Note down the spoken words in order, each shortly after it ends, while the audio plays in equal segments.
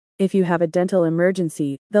If you have a dental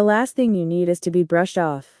emergency, the last thing you need is to be brushed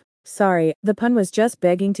off. Sorry, the pun was just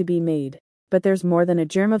begging to be made. But there's more than a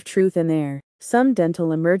germ of truth in there. Some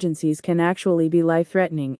dental emergencies can actually be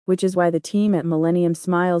life-threatening, which is why the team at Millennium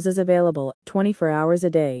Smiles is available 24 hours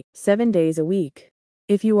a day, 7 days a week.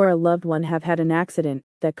 If you or a loved one have had an accident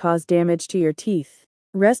that caused damage to your teeth,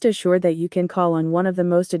 rest assured that you can call on one of the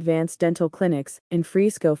most advanced dental clinics in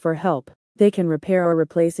Frisco for help. They can repair or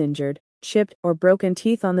replace injured, chipped, or broken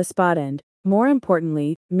teeth on the spot and, more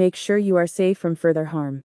importantly, make sure you are safe from further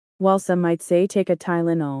harm. While some might say take a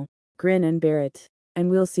Tylenol, grin and bear it,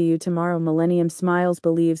 and we'll see you tomorrow. Millennium Smiles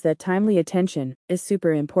believes that timely attention is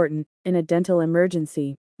super important in a dental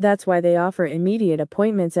emergency. That's why they offer immediate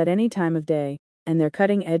appointments at any time of day, and their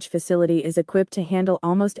cutting-edge facility is equipped to handle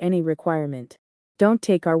almost any requirement. Don't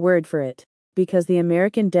take our word for it, because the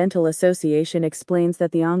American Dental Association explains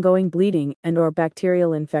that the ongoing bleeding and/or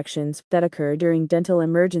bacterial infections that occur during dental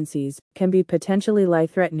emergencies can be potentially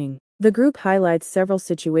life-threatening. The group highlights several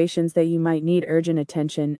situations that you might need urgent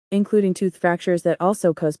attention, including tooth fractures that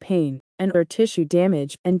also cause pain, and/or tissue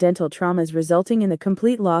damage, and dental traumas resulting in the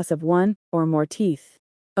complete loss of one or more teeth.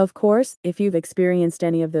 Of course, if you've experienced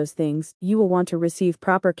any of those things, you will want to receive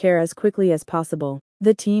proper care as quickly as possible.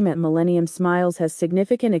 The team at Millennium Smiles has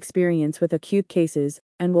significant experience with acute cases,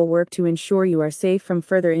 and will work to ensure you are safe from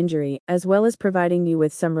further injury, as well as providing you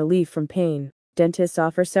with some relief from pain. Dentists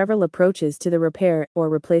offer several approaches to the repair or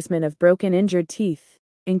replacement of broken injured teeth,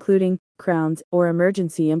 including crowns or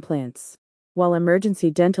emergency implants. While emergency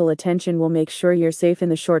dental attention will make sure you're safe in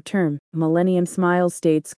the short term, Millennium Smiles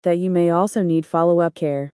states that you may also need follow-up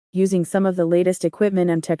care. Using some of the latest equipment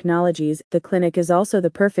and technologies, the clinic is also the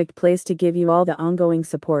perfect place to give you all the ongoing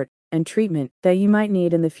support and treatment that you might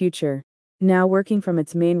need in the future. Now working from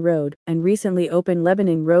its main road and recently opened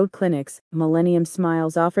Lebanon Road clinics, Millennium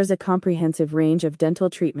Smiles offers a comprehensive range of dental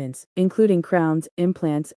treatments, including crowns,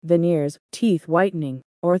 implants, veneers, teeth whitening,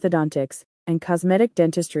 orthodontics, and cosmetic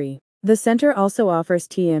dentistry. The center also offers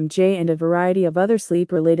TMJ and a variety of other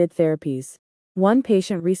sleep-related therapies. One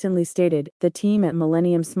patient recently stated, "The team at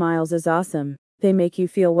Millennium Smiles is awesome. They make you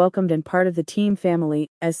feel welcomed and part of the team family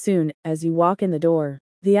as soon as you walk in the door.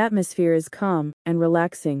 The atmosphere is calm and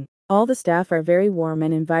relaxing. All the staff are very warm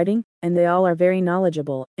and inviting, and they all are very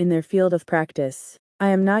knowledgeable in their field of practice. I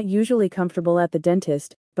am not usually comfortable at the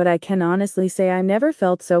dentist, but I can honestly say I never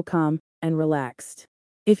felt so calm and relaxed."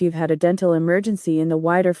 If you've had a dental emergency in the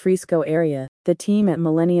wider Frisco area, the team at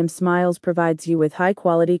Millennium Smiles provides you with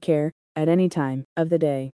high-quality care at any time of the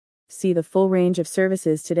day. See the full range of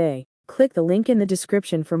services today. Click the link in the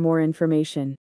description for more information.